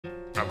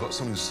I've got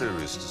something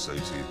serious to say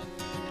to you.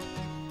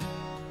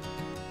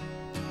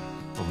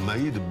 I've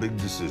made a big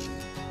decision.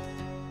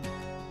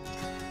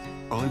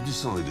 I've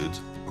decided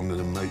I'm going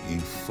to make you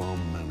farm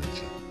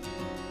manager.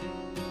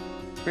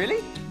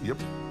 Really? Yep.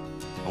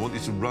 I want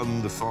you to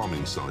run the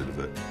farming side of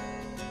it.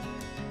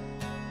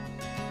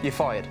 You're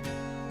fired.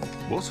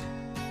 What?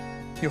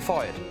 You're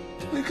fired.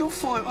 You can't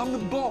fire. I'm the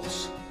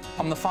boss.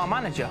 I'm the farm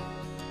manager.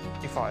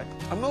 You're fired.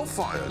 I'm not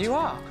fired. You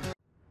are.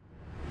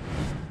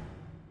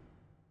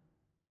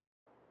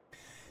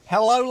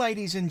 Hello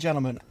ladies and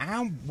gentlemen,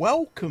 and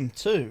welcome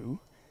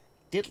to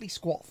Diddly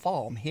Squat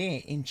Farm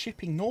here in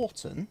Chipping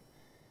Norton,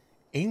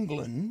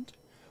 England,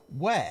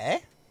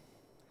 where,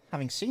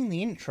 having seen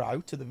the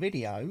intro to the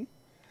video,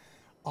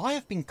 I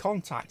have been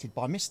contacted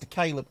by Mr.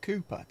 Caleb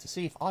Cooper to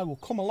see if I will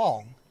come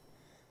along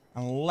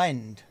and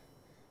lend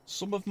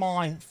some of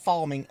my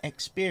farming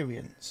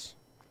experience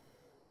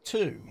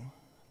to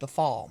the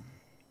farm.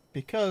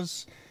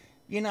 Because,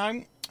 you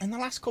know, in the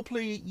last couple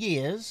of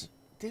years,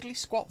 Diddly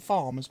Squat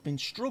Farm has been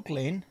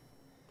struggling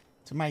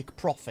to make a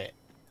profit,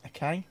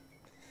 okay?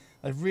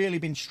 They've really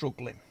been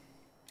struggling.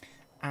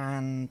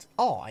 And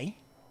I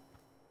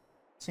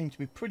seem to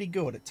be pretty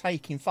good at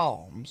taking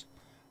farms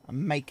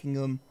and making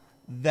them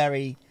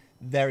very,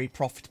 very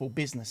profitable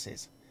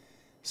businesses.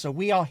 So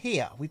we are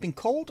here. We've been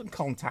called and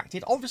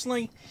contacted.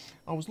 Obviously,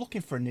 I was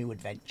looking for a new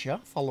adventure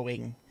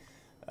following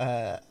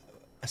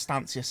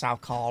Estancia Sao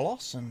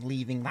Carlos and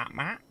leaving that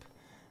map.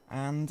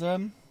 And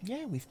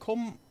yeah, we've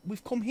come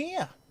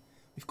here.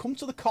 We've come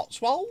to the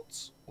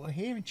Cotswolds. We're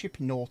here in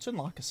Chipping Norton,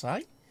 like I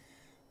say.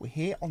 We're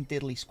here on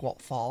Diddly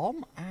Squat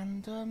Farm,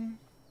 and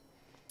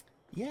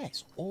yeah,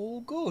 it's all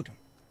good.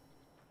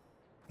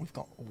 We've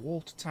got a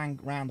water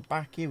tank round the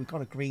back here. We've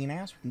got a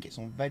greenhouse. We can get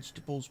some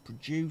vegetables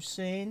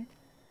producing.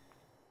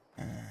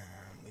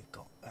 We've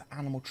got an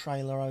animal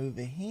trailer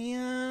over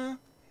here.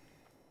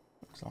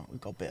 Looks like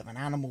we've got a bit of an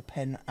animal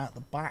pen at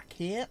the back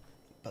here,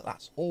 but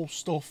that's all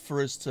stuff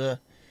for us to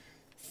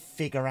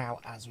figure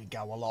out as we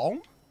go along.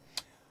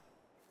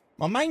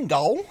 My main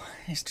goal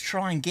is to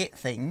try and get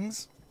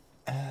things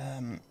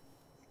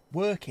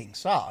working.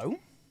 So,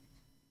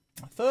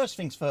 first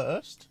things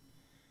first,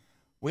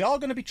 we are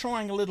going to be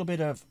trying a little bit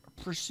of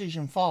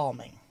precision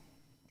farming,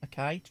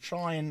 okay, to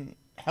try and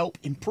help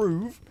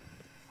improve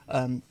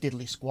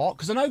Diddly Squat.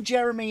 Because I know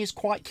Jeremy is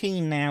quite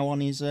keen now on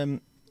his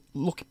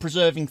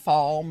preserving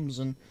farms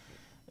and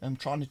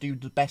trying to do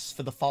the best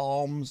for the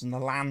farms and the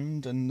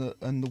land and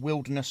the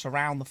wilderness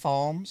around the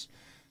farms.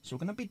 So we're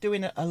going to be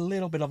doing a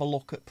little bit of a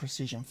look at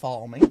precision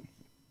farming,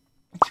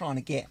 trying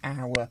to get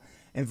our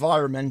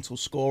environmental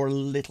score a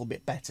little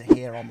bit better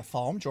here on the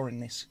farm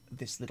during this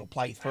little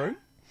playthrough.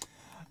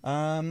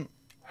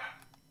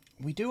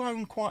 We do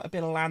own quite a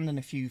bit of land and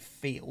a few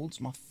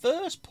fields. My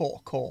first port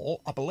of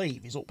call, I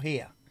believe, is up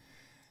here.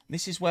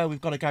 This is where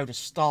we've got to go to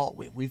start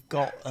with. We've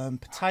got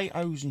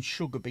potatoes and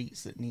sugar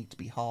beets that need to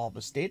be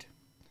harvested.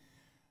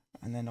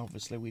 And then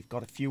obviously we've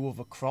got a few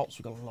other crops.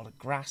 We've got a lot of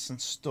grass and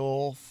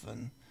stuff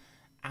and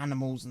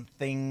animals and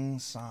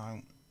things. So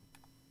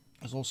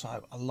there's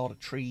also a lot of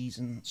trees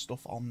and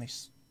stuff on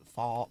this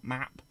far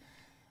map.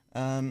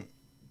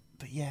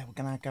 But yeah, we're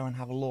going to go and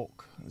have a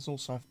look. There's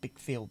also a big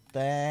field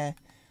there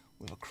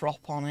with a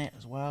crop on it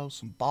as well.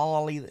 Some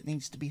barley that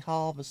needs to be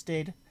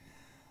harvested.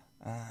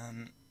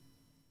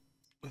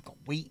 We've got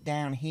wheat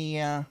down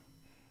here.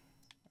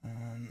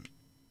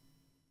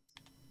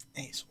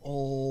 It's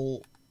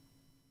all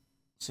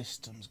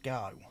systems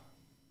go.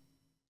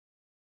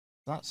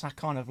 That's our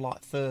kind of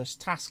like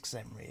first tasks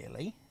then,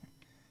 really,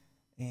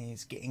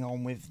 is getting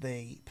on with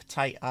the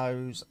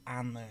potatoes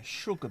and the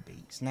sugar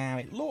beets. Now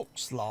it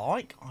looks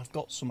like I've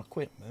got some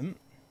equipment.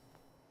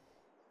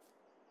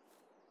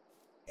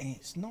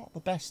 It's not the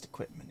best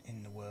equipment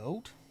in the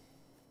world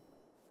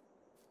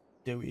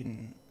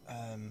doing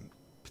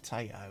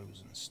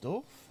potatoes and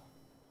stuff.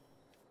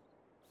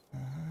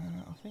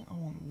 I think I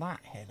want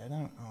that header,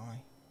 don't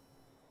I?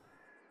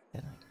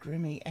 Yeah,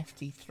 Grimmy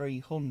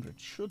FT300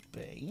 should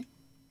be.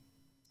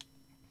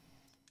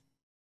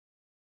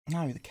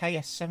 No, the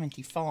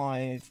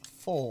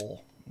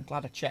KS75-4. I'm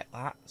glad I checked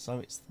that. So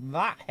it's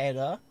that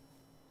header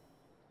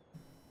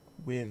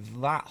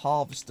with that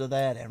harvester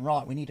there then.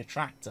 Right, we need a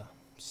tractor.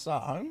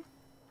 So,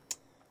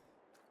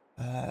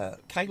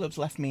 Caleb's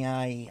left me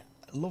a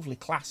lovely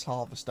class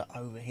harvester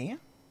over here.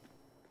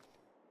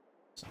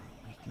 So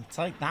we can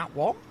take that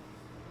one.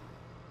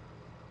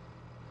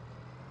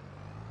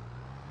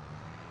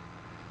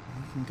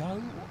 And we can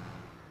go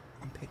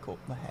and pick up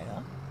the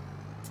header.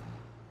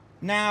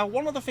 Now,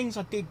 one of the things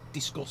I did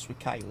discuss with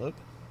Caleb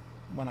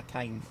when I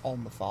came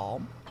on the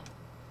farm,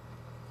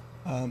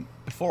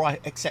 before I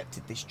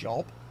accepted this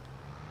job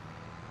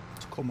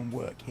to come and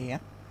work here,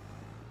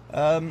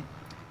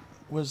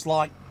 was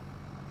like,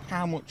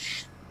 how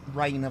much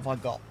reign have I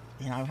got?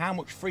 You know, how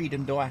much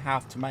freedom do I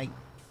have to make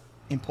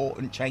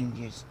important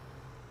changes?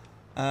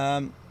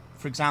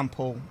 For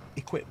example,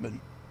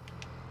 equipment.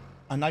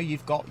 I know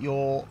you've got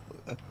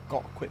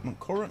got equipment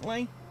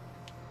currently.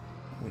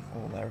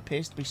 Or there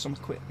appears to be some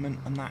equipment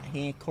and that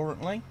here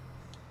currently.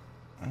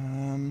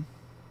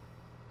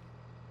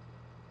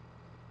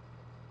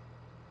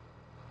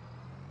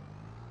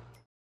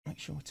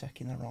 sure we're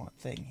taking the right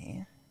thing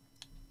here.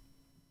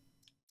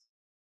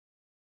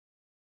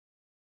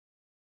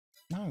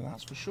 No,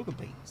 that's for sugar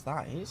beets,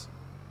 that is.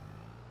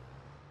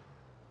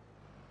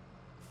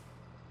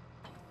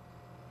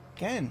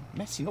 Again,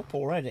 messing up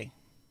already.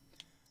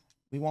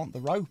 We want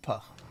the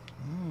roper.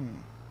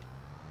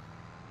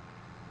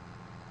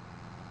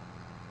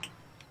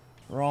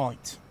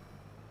 Right.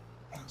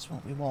 That's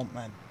what we want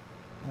then.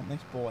 We want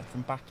this boy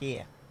from back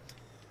here.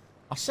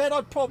 I said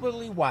I'd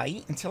probably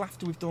wait until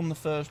after we've done the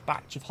first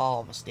batch of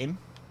harvesting.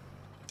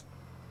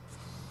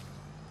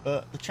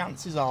 But the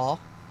chances are,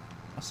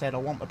 I said I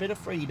want a bit of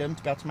freedom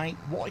to be able to make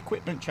what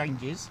equipment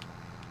changes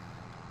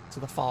to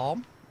the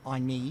farm I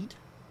need.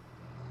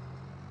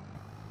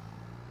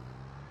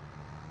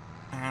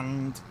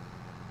 And,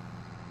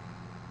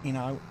 you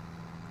know,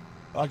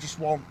 I just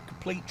want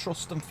complete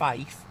trust and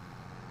faith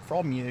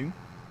from you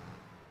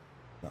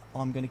that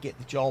I'm going to get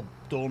the job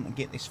done and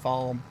get this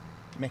farm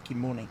making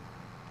money.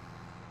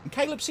 And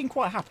Caleb seemed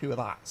quite happy with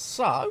that.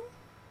 So,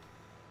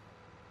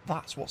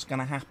 that's what's going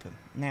to happen.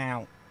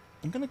 Now,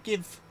 I'm going to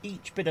give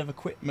each bit of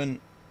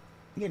equipment,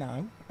 you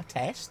know, a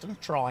test and a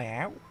try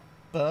out.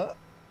 But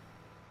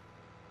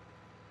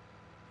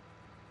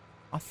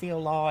I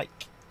feel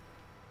like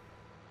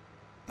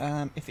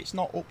if it's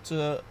not up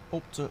to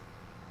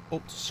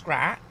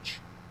scratch,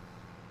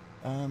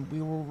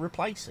 we will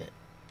replace it.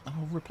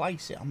 I'll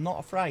replace it. I'm not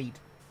afraid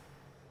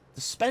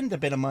to spend a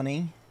bit of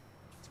money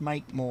to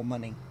make more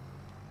money,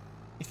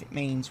 if it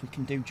means we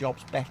can do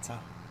jobs better.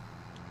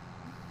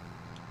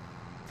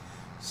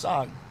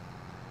 So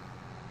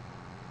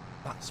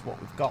that's what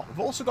we've got. We've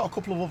also got a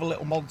couple of other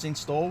little mods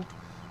installed.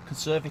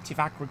 Conservative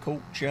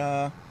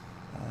agriculture.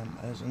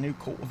 There's a new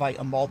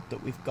cultivator mod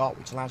that we've got,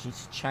 which allows you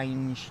to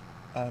change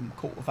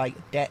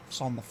cultivator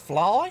depths on the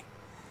fly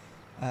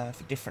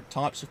for different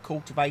types of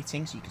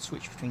cultivating. So you can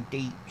switch between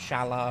deep,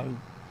 shallow,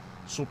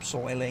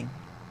 subsoiling,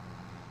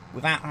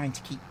 without having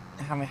to keep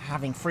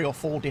having 3 or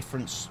 4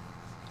 different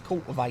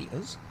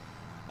cultivators.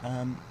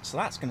 So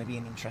that's going to be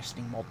an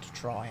interesting mod to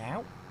try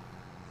out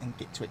and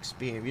get to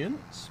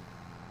experience.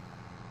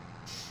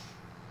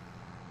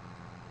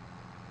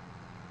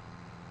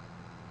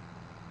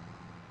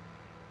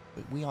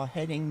 But we are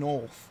heading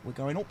north. We're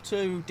going up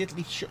to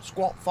Diddley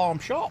Squat Farm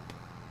Shop.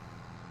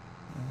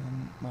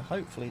 Well,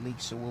 hopefully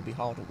Lisa will be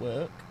hard at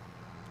work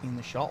in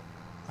the shop.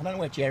 I don't know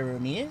where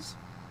Jeremy is.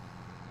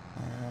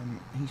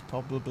 He's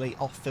probably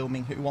off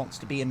filming Who Wants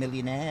to Be a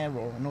Millionaire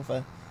or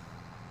another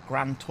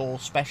Grand Tour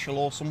special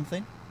or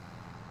something.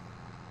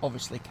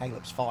 Obviously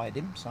Caleb's fired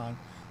him, so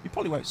you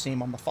probably won't see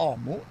him on the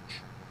farm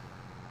much.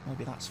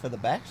 Maybe that's for the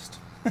best.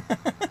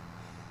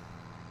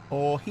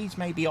 Or he's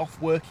maybe off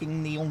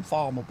working the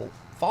unfarmable.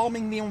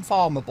 Farming the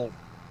unfarmable,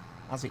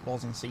 as it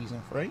was in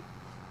Season 3.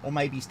 Or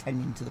maybe he's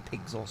tending to the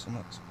pigs or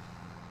something.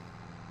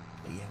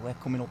 But yeah, we're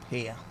coming up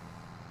here.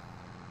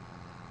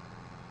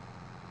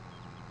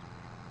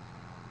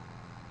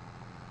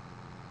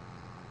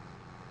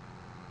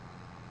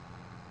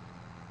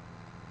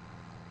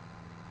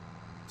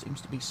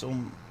 Seems to be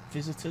some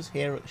visitors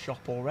here at the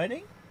shop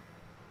already.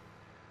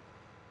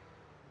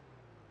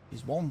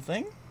 Is one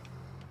thing.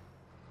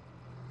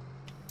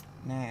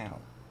 Now,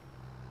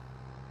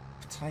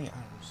 potatoes.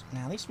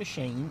 Now, this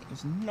machine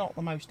is not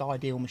the most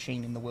ideal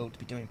machine in the world to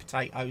be doing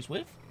potatoes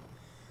with.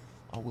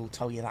 I will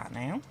tell you that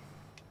now.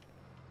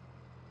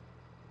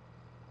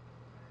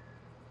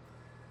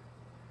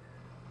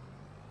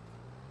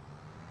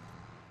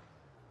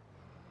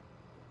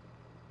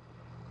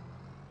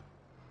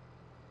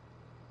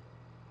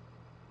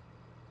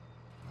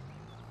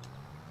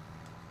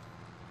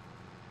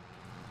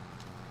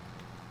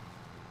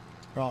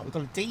 Right, we've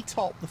got to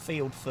detop the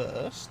field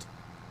first.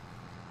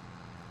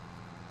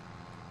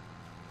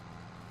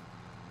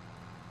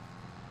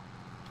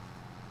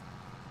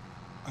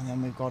 And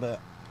then we've got to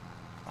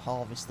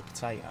harvest the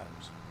potatoes.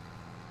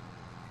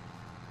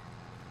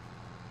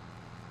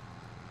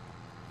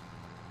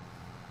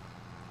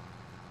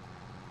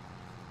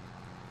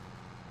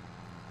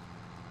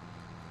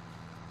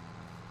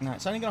 Now,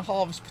 it's only going to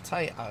harvest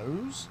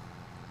potatoes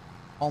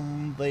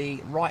on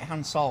the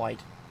right-hand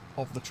side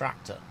of the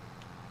tractor.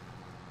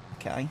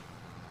 Okay.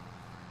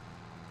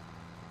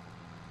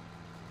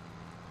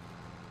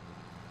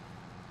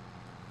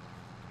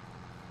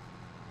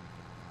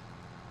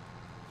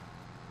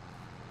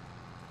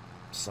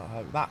 So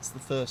that's the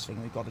first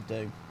thing we've got to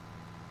do.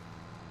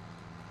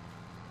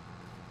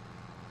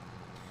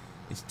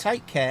 Is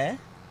take care.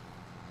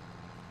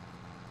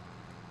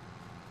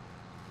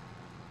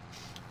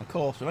 Of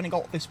course, we've only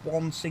got this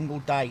one single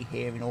day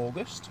here in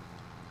August.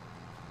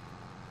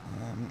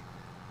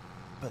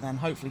 But then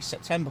hopefully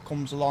September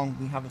comes along,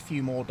 we have a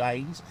few more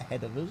days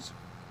ahead of us.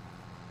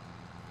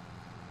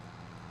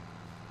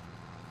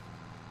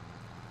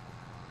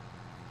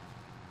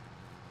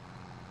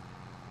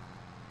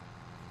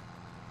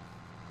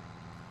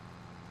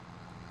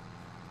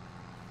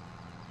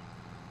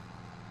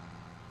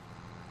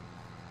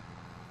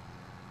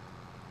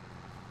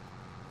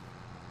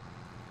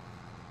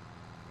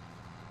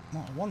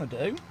 What I want to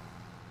do,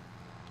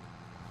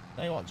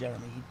 tell you what,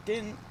 Jeremy, you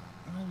didn't,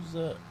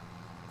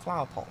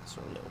 flower pots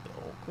are a little bit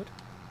awkward.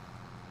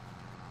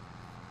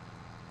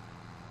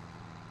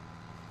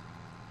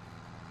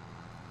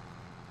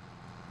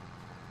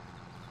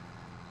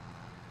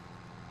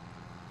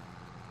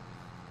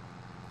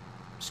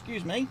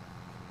 Excuse me.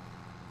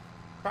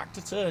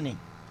 Tractor turning.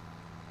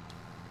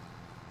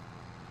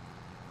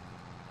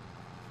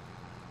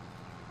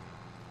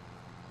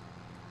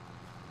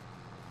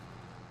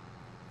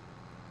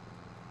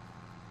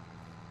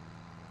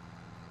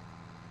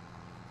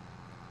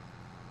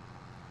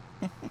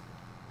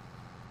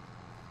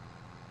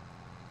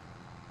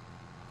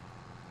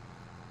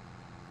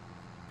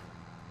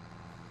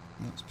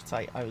 Let's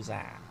potatoes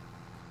out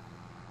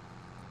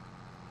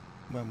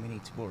when we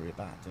need to worry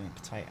about doing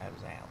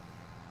potatoes out.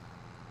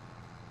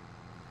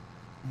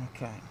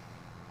 Okay.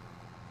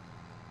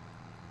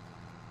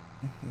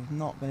 It's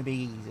not going to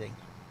be easy.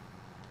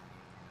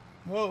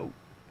 Whoa!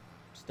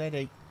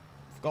 Steady.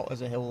 Forgot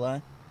there's a hill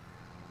there.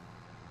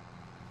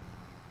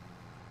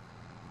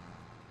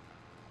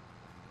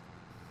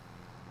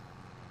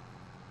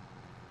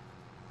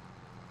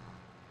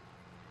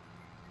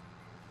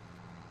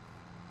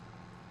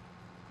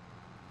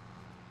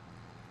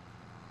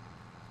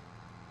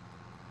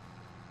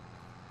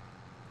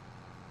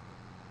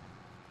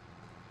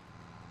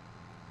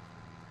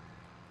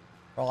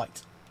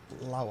 Right,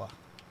 lower.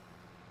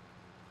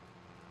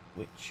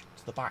 Switch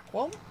to the back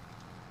one.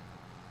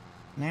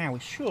 Now we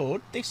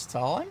should, this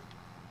time,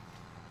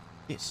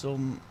 get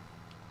some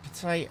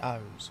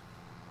potatoes.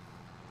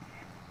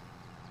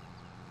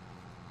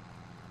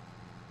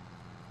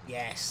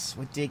 Yes,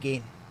 we're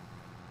digging.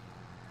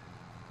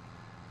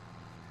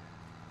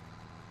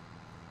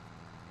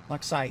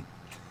 Like I say,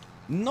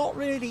 not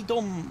really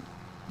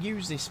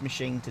use this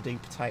machine to do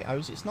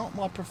potatoes. It's not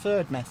my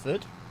preferred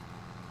method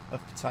of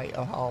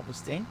potato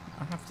harvesting,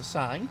 I have to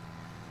say.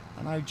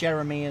 I know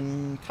Jeremy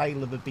and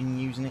Caleb have been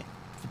using it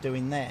for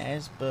doing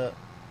theirs, but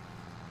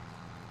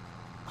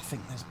I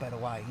think there's better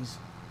ways.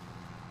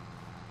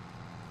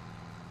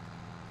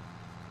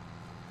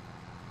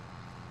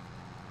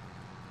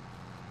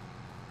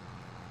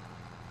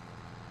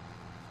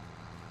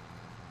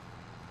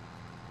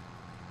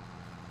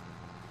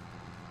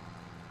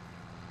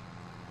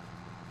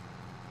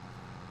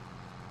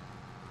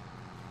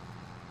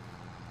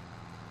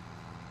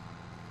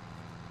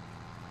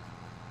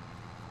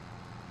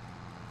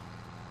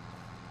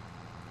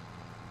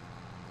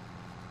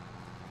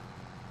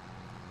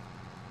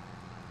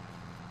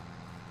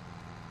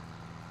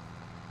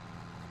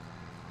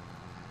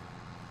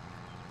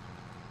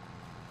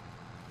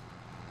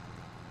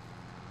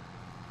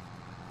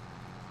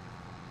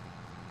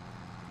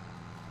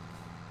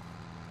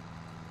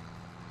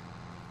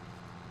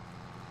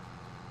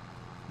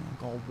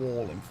 Got a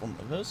wall in front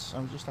of us,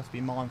 so we just have to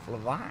be mindful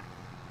of that.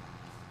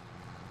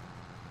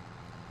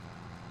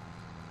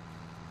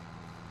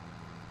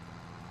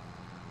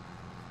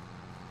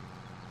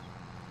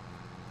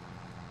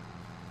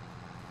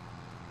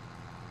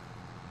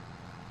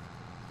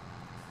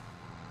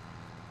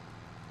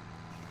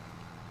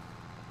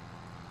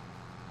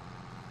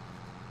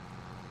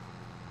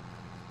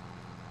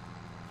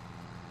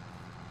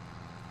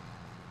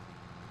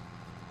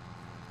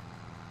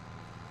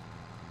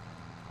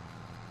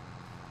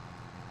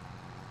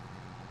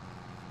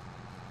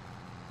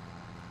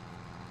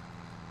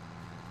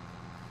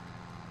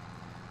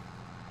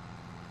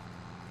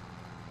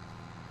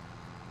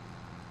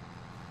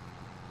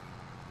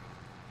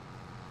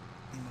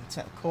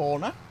 Take the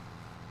corner.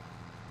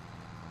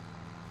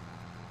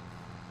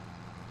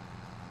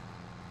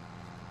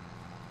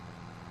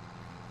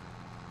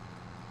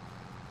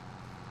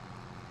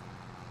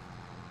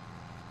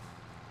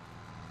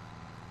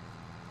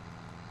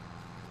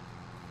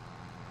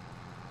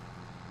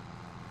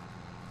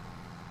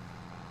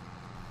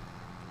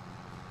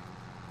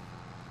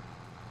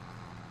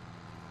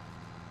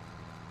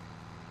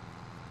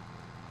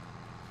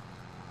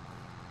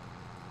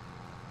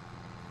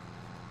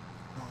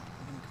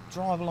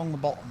 Drive along the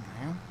bottom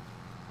now.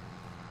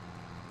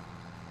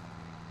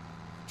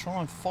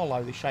 Try and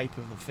follow the shape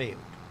of the field.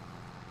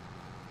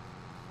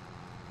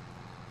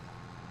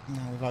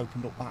 Now we've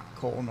opened up that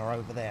corner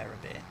over there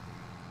a bit.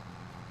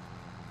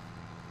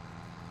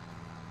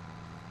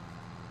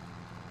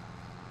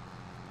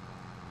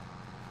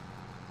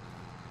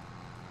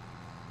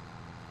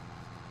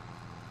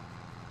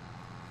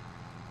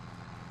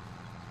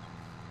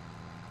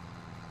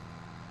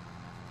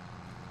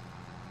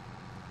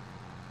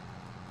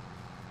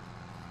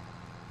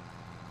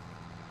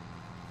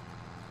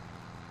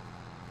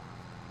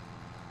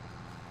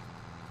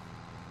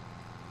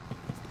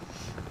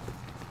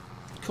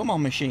 Come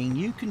on, machine,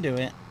 you can do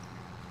it.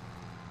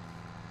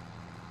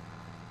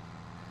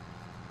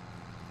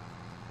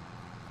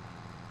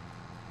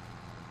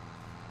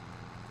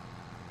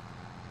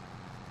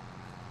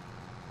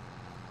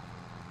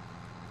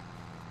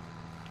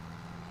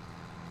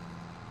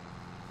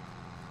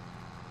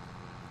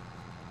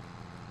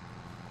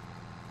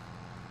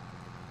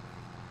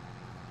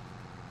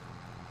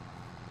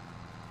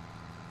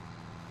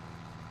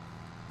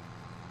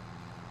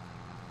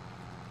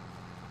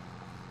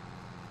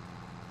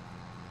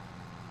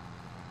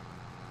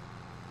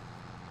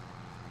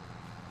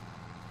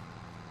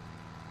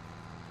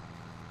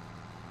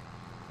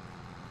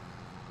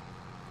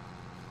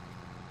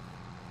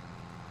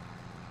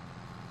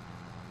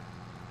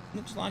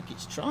 Looks like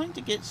it's trying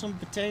to get some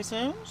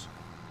potatoes.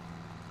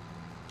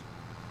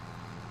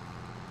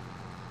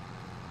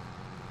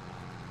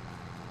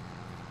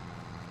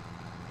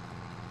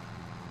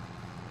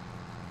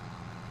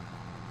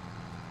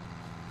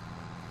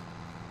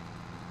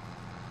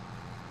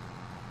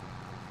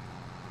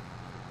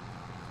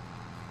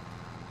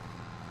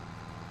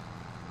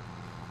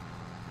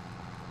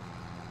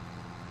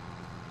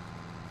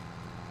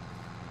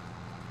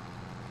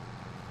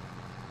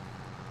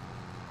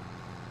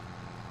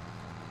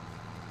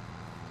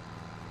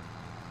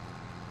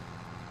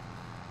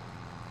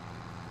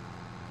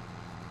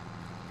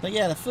 But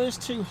yeah, the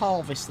first two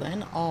harvests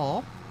then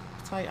are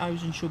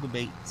potatoes and sugar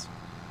beets.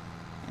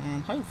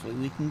 And hopefully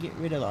we can get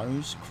rid of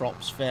those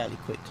crops fairly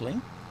quickly.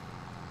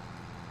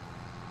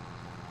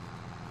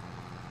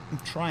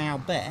 And try our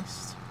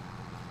best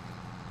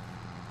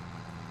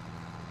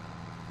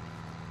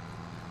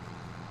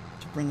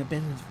to bring a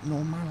bit of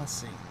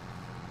normalcy.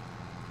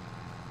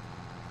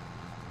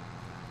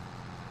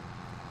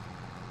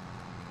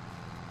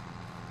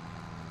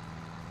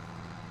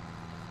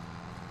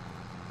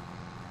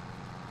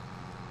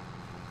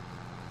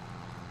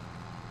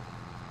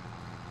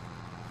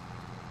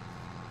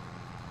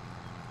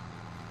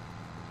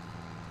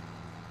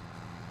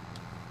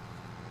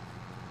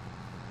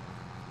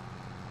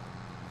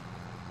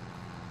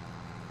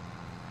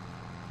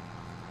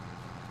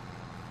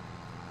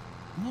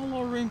 Not a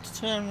lot of room to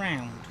turn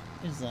round,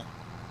 is there?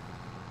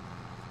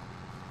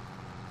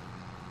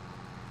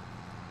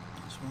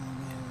 That's why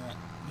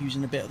we're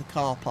using a bit of the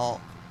car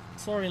park.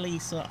 Sorry,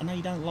 Lisa, I know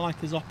you don't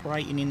like us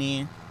operating in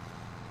here,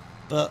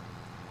 but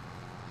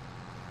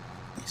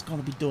it's got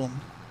to be done.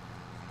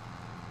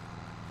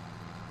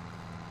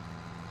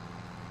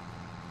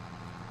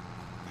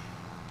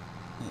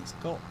 It's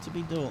got to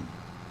be done.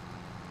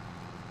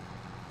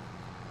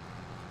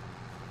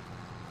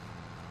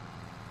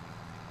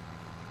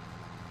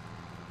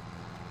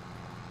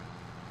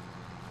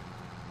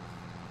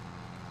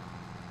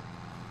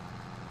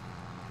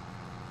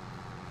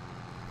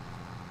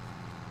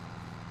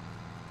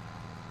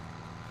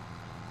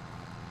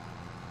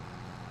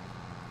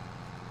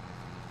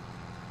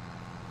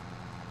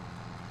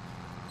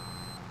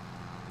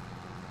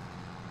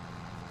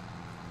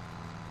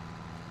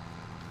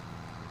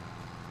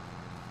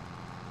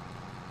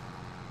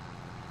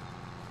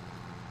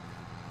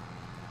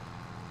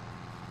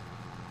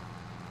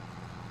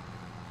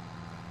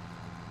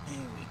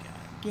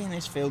 Getting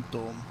this field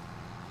done.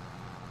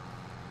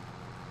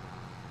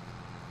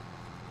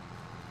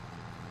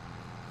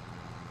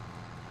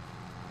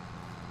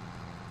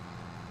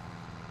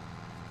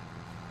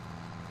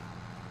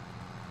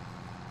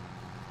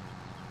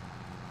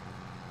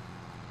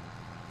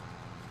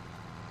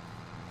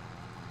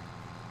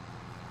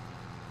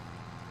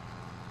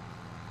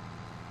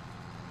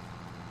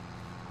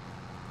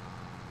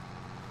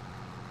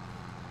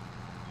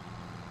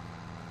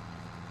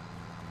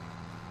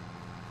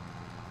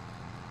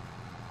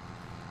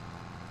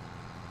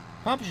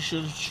 Perhaps I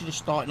should have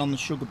started on the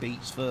sugar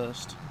beets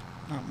first.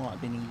 That might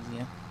have been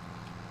easier.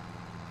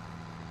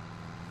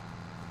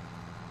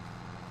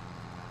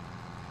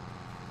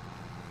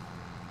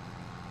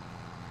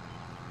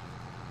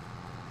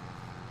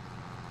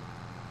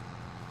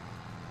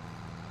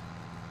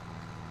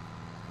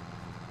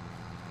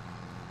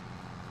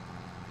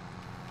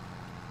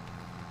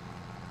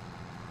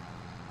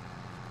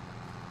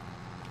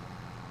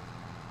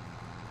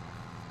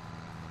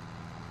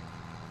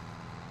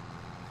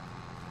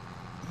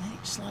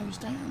 It slows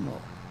down,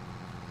 look.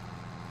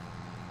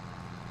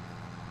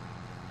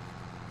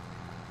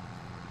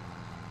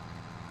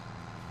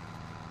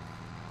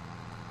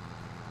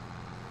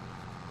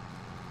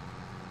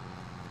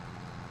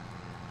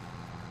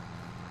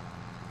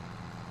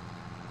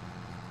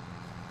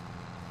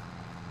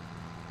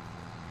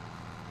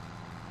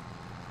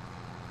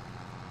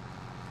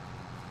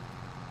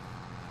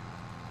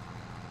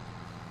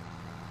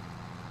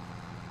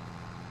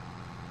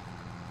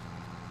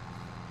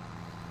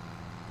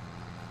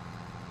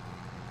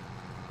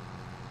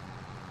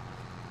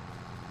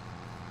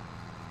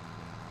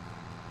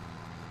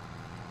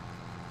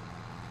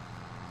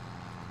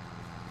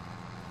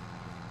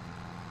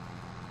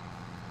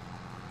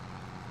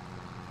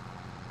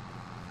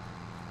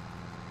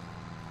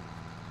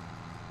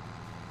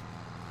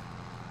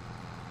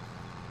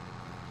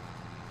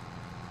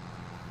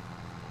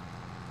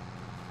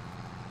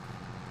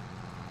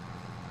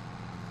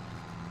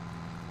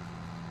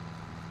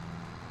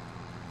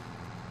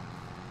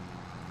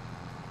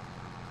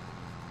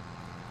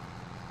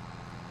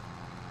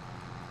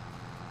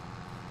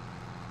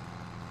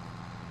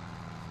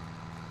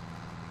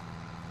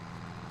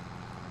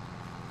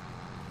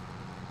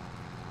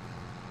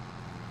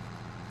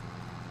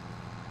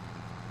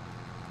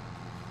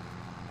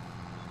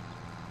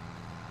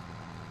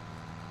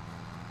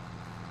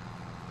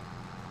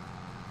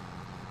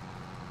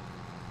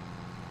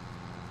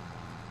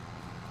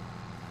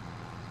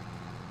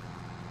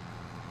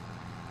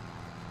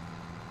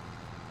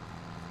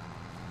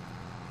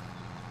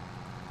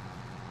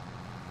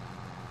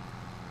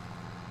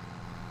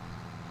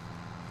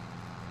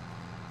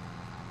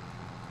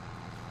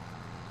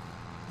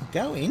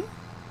 going.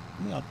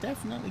 We are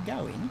definitely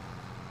going.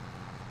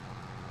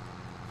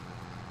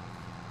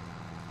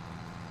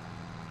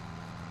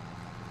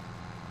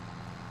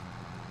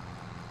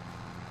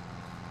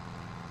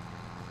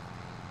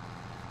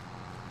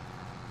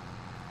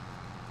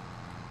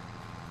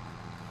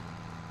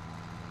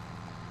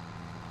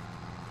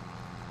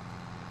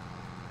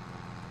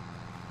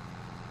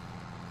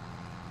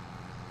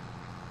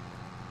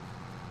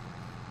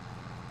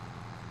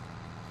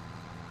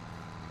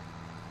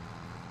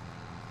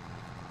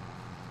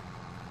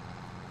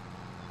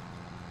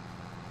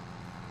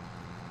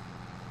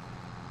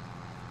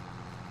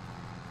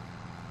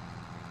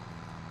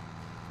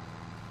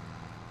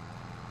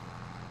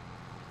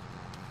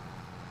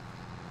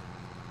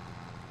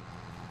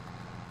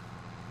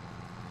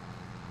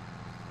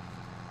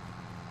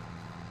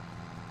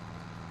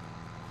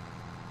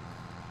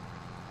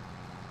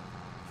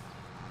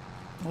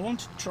 I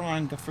wanted to try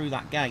and go through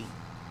that gate.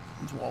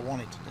 That's what I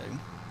wanted to do.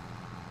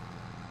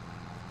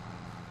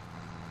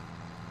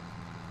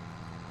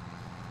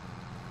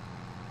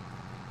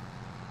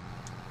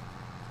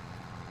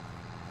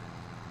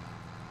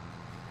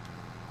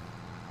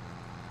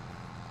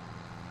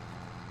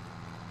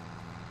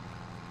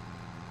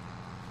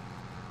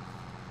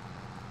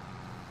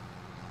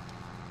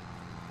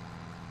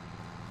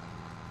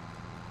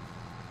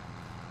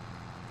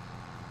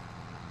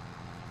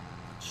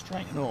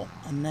 Straighten up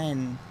and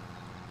then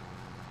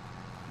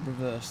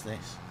reverse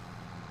this.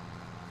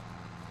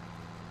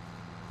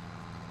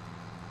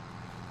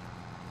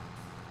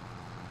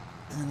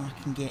 And I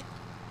can get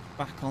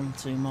back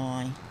onto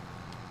my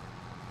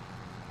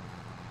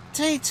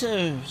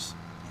T2s.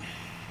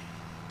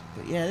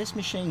 But yeah, this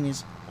machine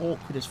is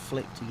awkward as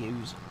flip to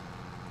use.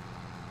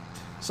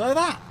 So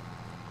that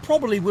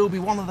probably will be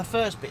one of the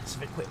first bits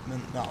of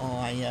equipment that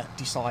I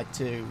decide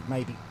to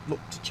maybe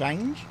look to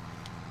change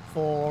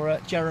for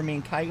Jeremy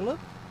and Caleb,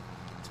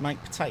 to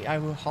make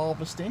potato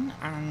harvesting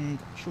and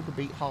sugar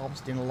beet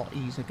harvesting a lot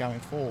easier going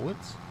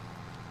forwards.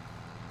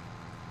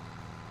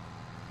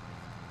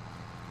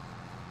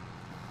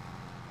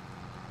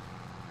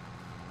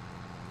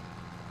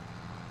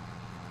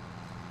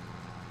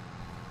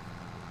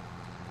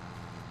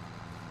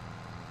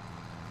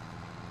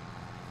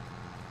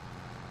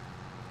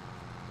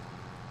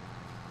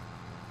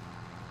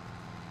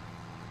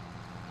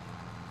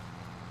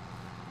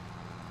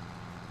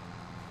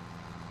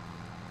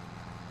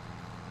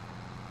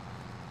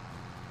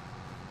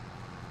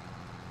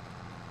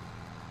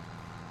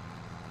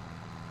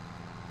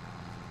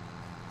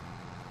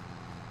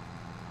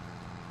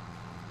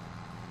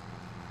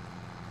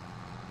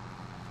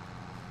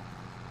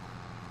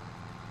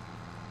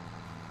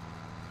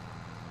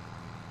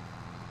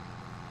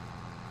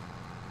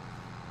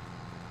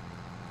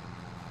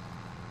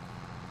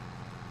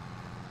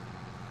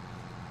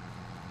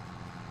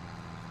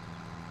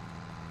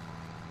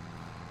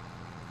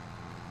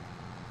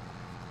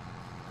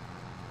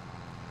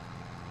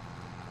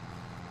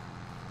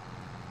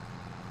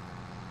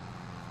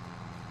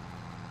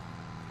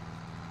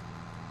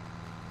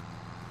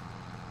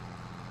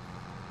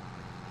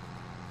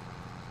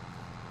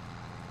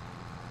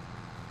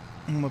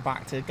 And we're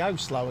back to go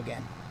slow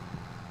again.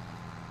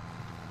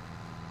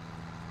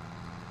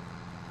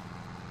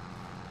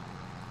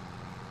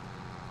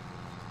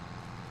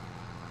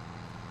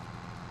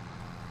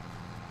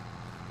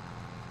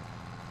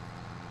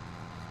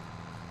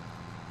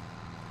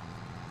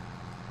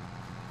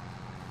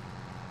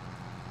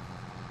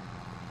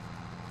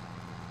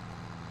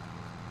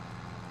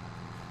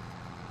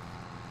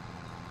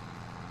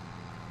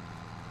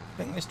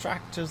 I think this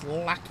tractor's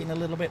lacking a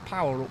little bit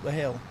power up the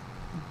hill.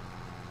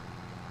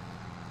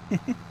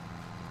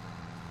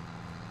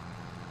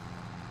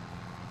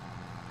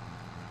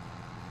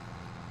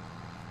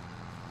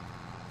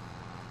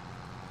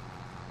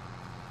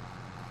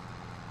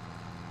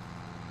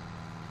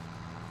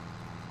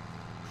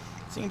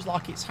 Seems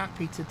like it's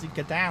happy to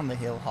go down the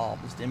hill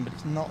harvesting, but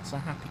it's not so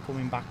happy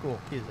coming back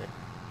up, is it?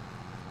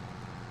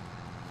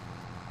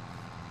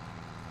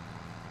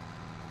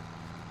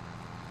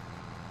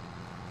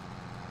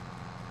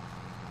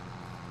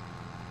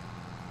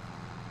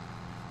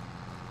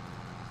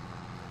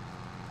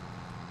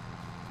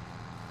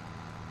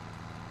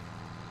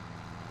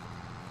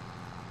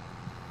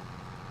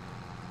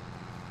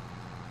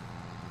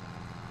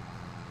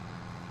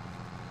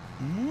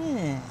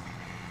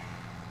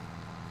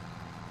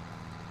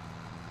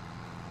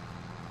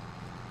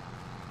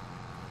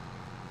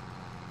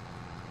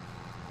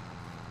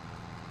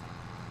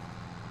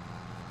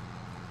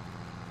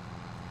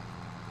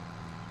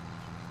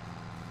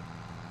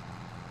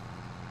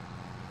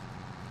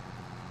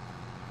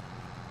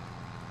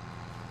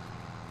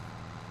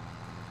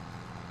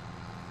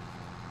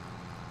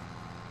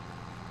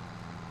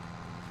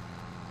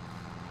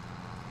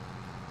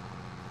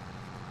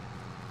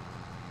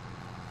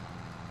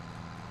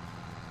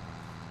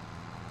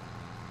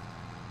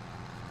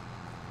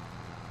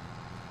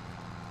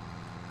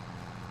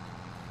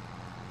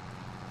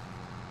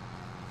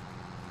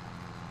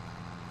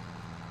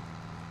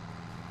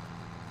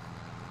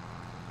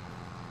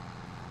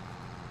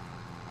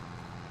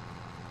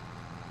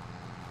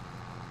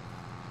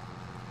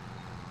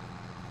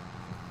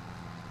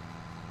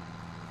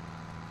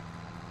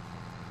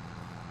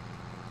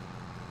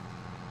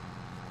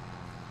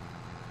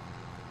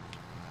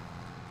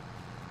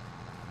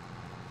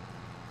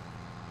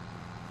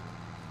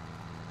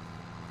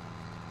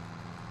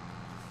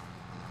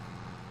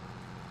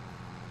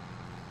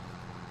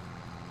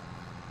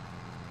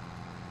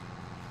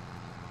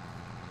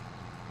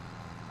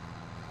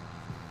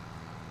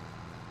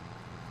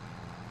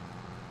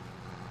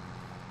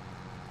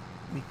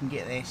 can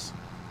get this.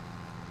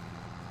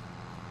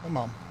 Come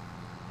on.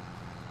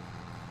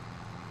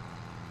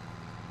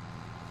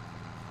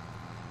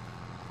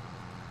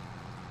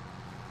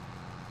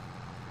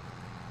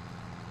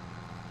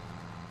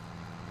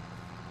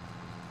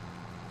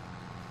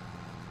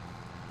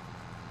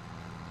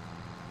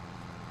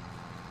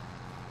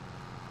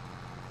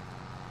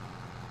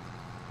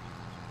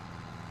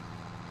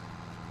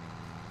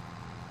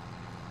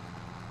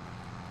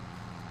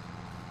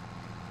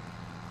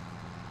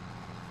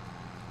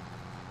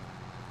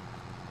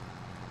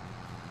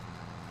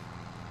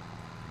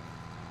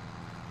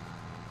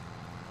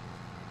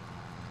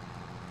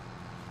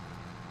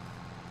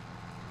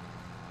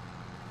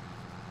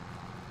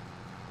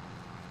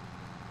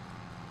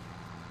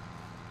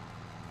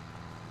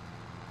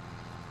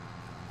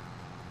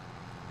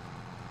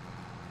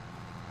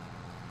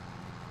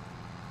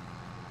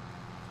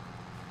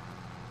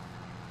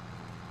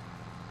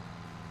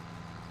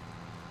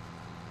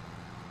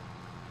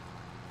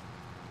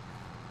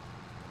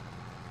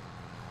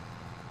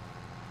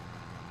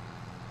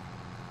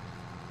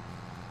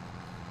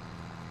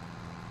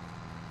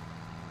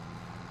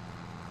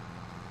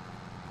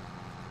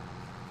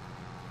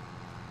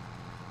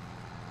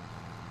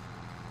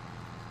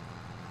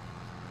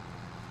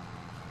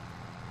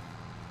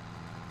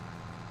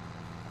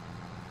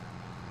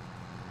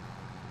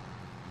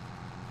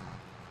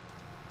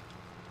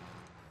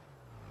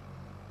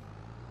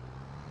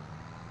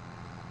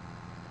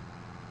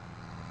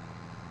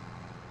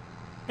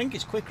 I think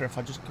it's quicker if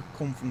I just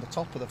come from the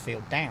top of the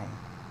field down,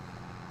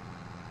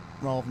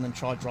 rather than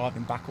try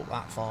driving back up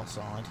that far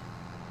side.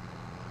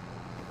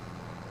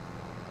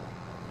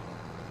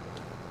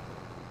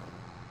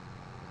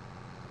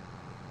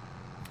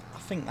 I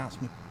think that's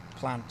my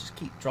plan, just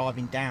keep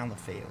driving down the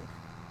field.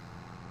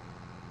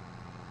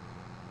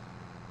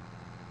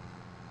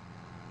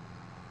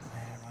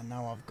 Where I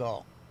know I've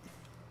got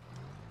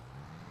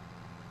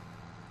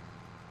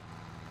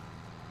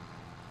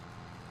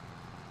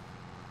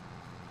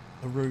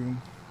the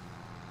room.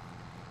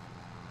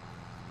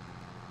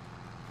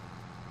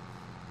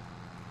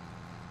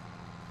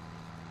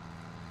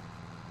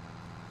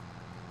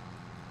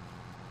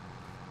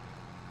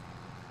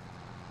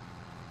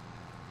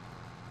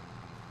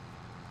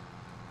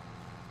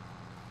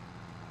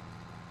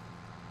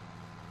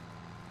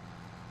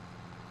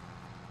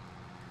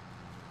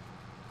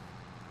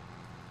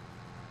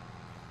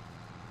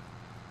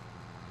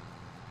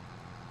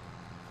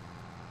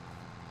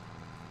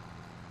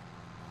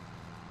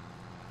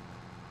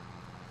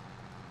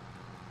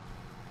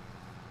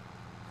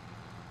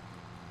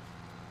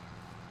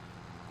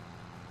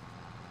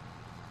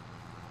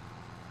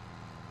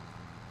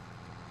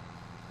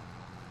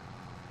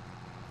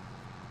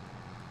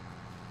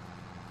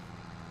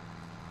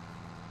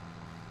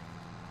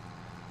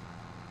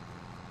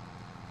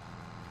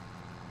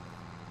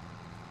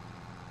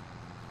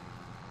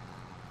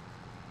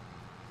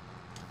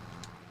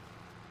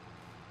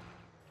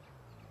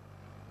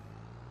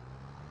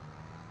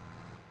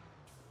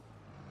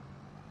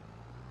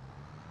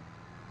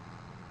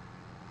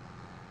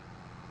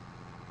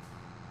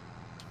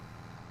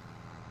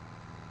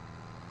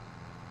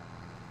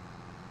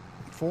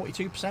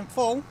 %,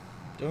 full,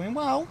 doing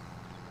well.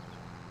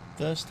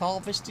 First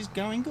harvest is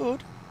going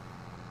good.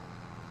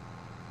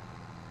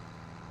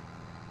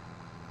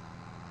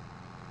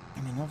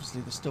 I mean,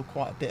 obviously there's still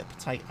quite a bit of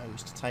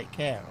potatoes to take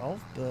care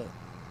of, but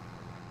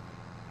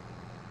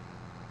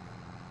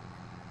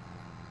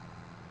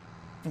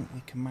I think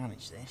we can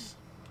manage this.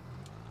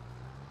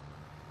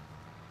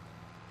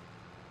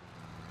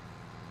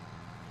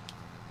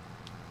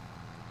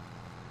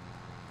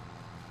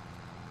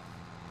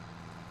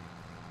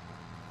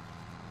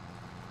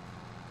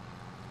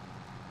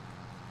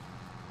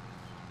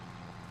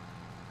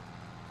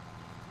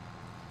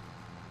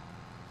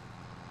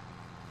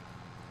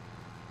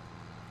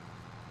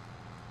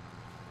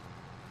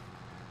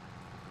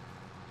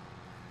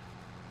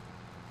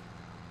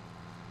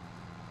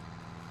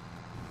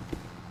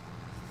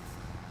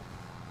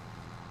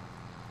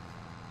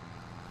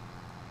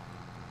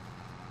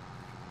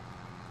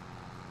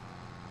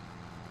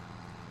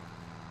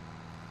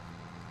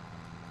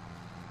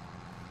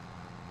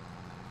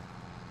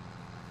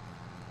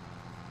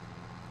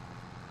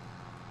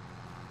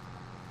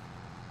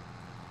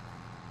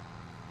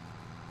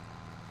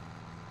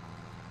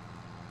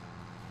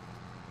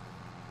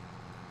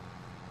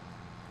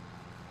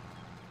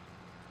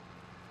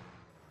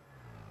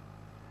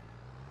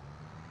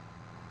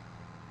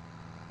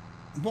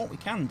 What we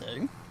can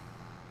do,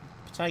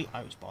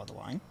 potatoes by the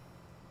way,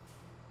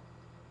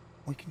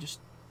 we can just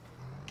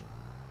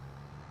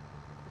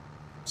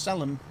sell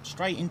them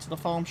straight into the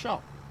farm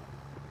shop.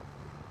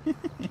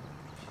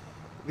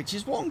 Which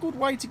is one good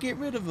way to get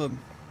rid of them.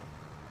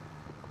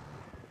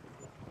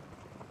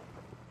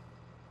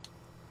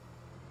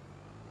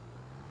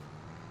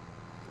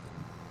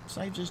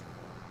 Saves us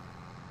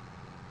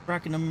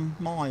dragging them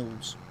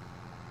miles.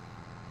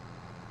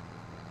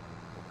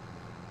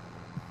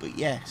 But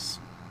yes,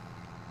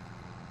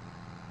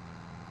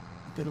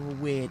 a bit of a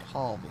weird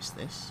harvest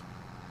this.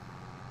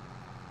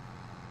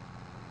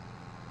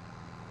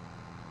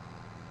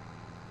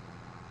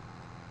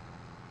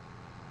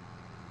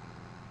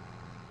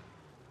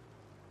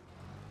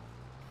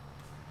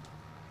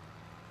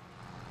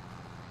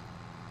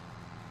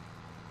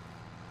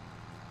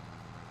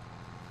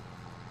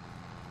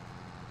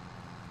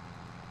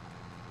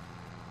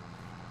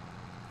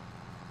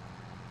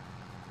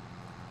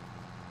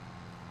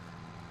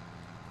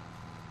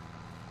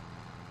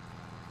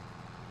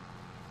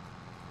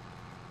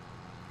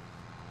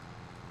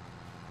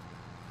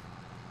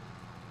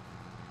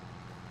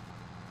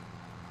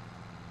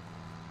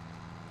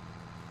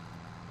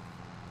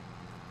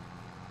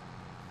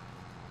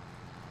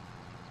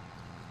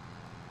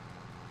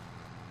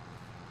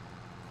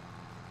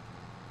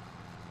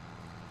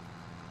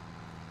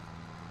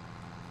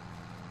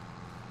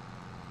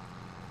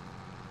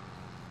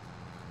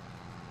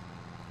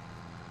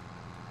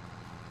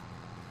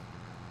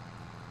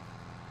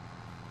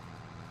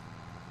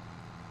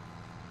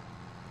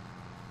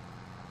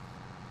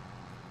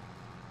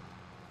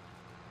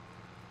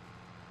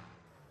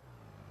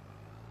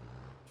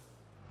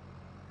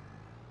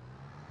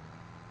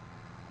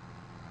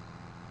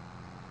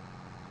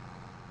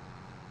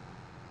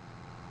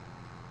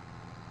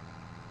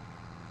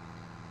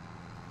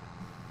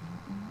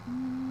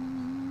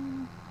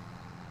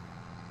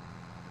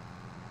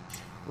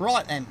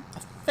 Right then, I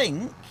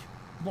think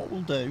what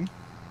we'll do,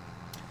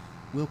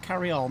 we'll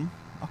carry on.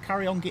 I'll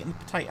carry on getting the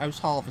potatoes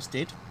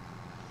harvested,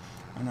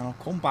 and then I'll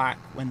come back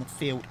when the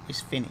field is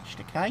finished,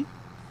 okay? And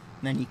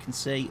then you can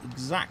see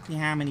exactly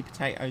how many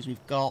potatoes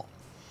we've got,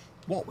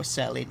 what we're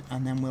selling,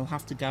 and then we'll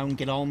have to go and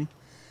get the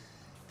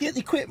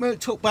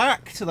equipment took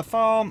back to the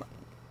farm,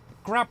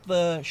 grab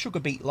the sugar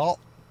beet lot,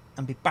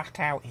 and be back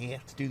out here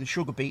to do the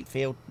sugar beet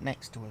field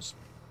next to us.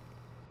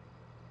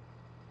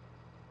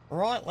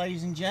 Right,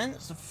 ladies and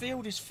gents, the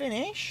field is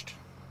finished.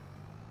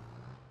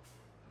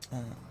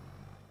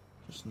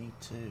 Just need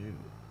to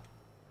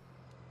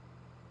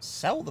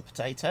sell the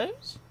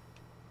potatoes.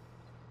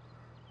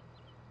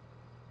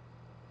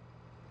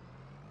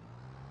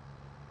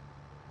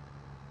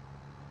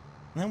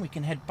 And then we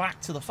can head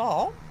back to the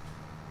farm.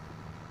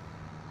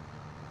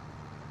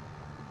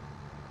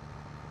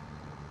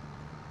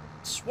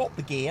 Swap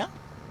the gear.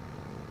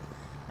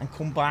 And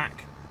come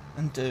back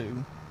and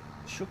do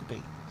sugar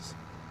beets.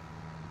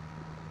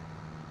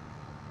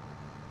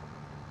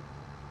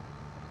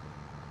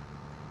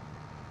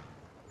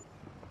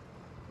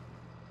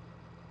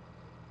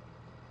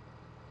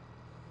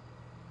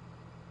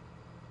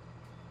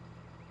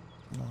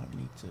 Right,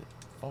 we need to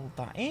fold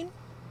that in.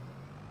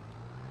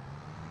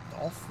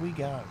 Off we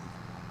go.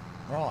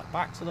 Right,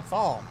 back to the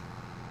farm.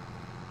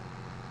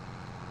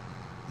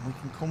 And we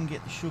can come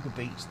get the sugar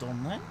beets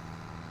done then.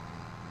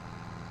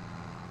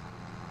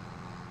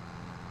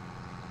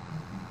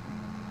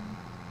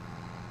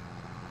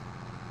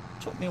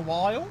 Took me a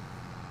while,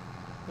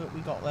 but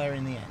we got there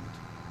in the end,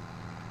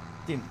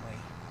 didn't we?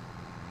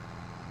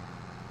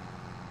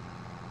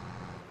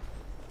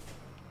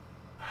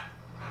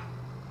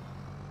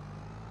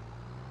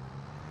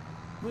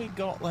 We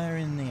got there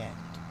in the end.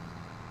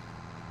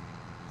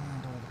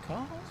 And all the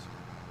cars.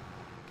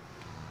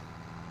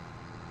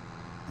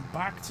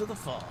 Back to the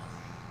farm.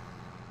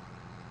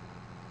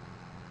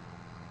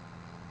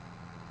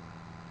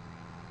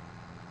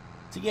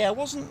 So yeah, I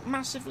wasn't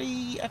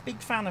massively a big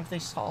fan of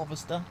this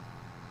harvester.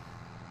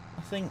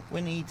 I think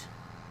we need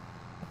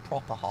a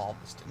proper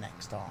harvester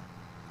next time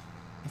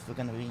if we're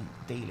going to be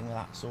dealing with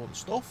that sort of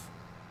stuff.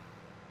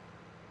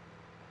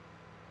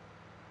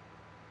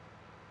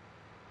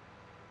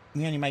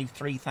 We only made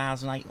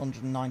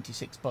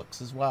 3,896 bucks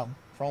as well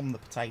from the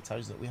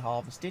potatoes that we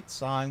harvested,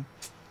 so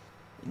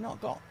we're not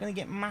going to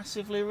get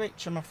massively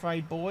rich, I'm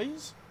afraid,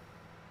 boys.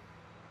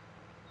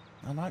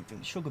 I don't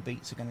think sugar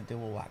beets are going to do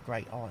all that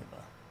great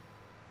either.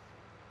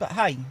 But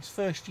hey, it's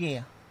first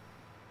year.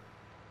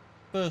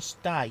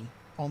 First day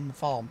on the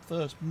farm.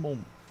 First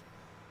month.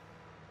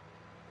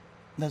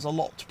 There's a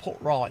lot to put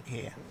right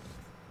here.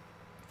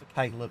 For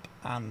Caleb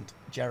and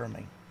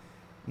Jeremy.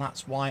 And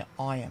that's why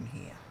I am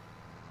here.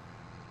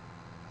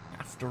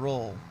 After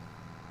all.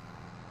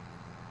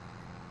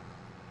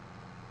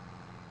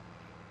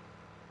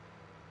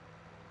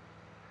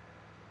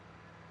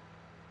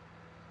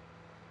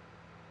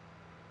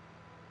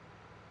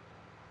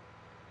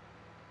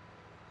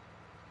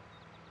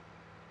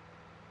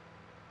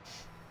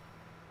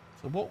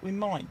 So what we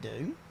might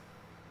do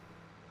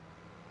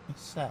is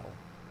sell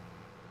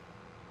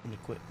some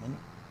equipment.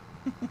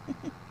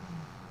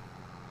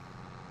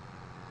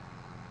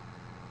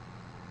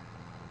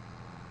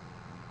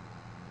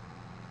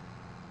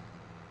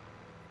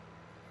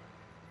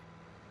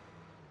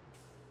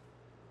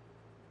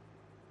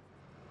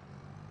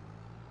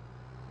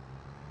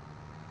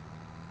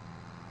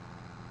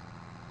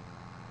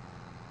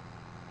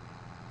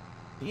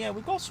 But yeah,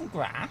 we've got some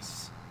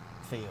grass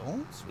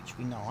fields, which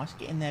would be nice.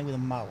 Get in there with a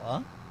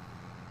mower.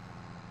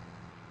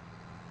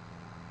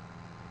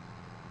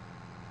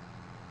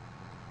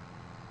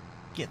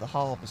 Get the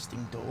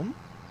harvesting done.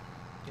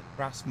 Get the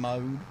grass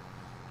mowed.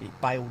 Get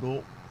it baled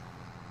up.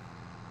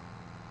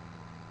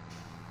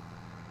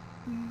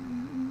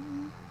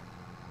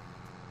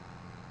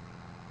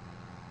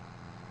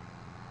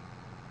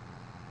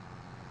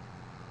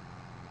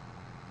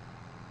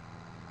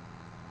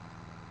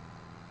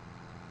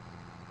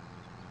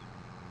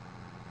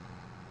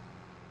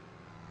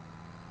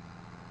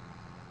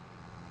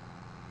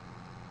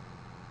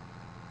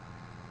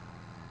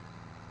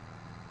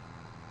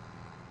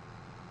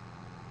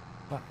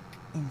 Back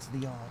into the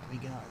yard we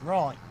go.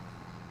 Right.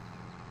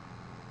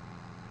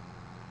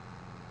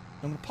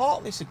 I'm going to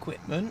park this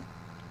equipment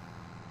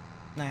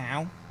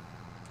now,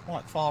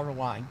 quite far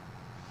away.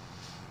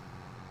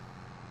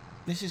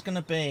 This is going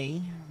to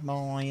be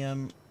my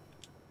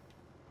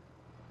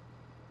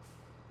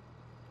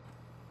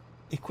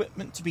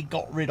equipment to be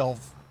got rid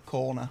of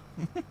corner.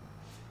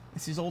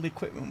 This is all the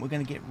equipment we're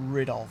going to get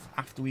rid of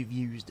after we've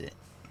used it.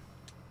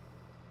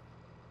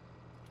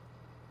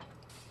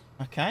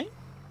 Okay?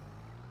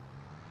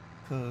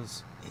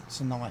 Because it's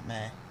a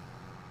nightmare.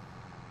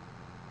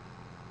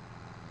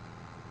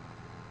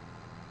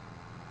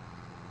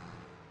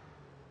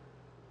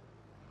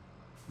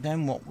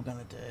 Then what we're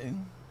going to do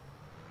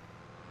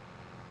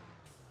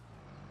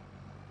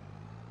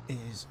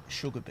is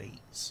sugar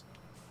beets.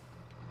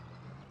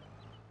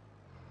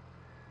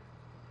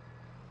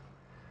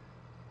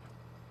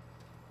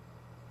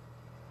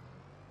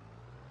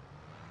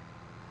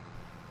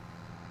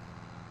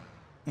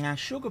 Now,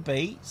 sugar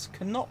beets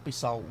cannot be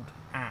sold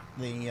at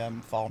the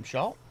farm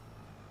shop,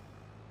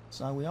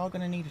 so we are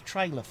going to need a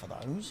trailer for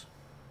those.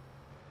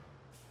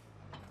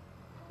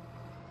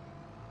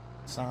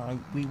 So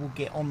we will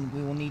get on.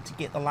 We will need to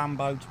get the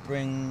Lambo to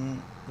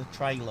bring the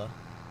trailer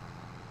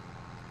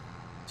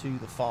to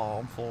the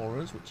farm for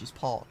us, which is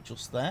parked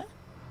just there.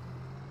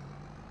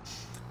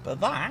 But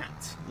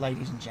that,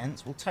 ladies and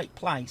gents, will take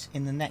place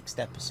in the next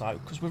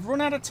episode, because we've run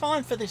out of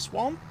time for this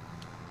one.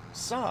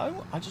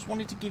 So I just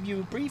wanted to give you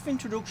a brief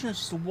introduction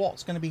as to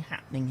what's going to be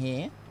happening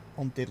here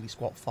on Diddly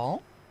Squat Farm.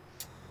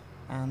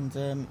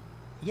 And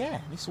yeah,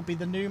 this will be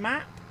the new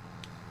map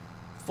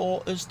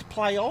for us to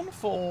play on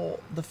for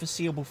the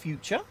foreseeable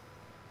future.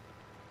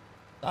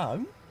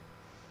 So,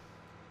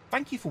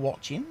 thank you for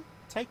watching.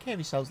 Take care of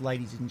yourselves,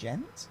 ladies and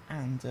gents,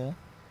 and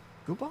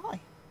goodbye.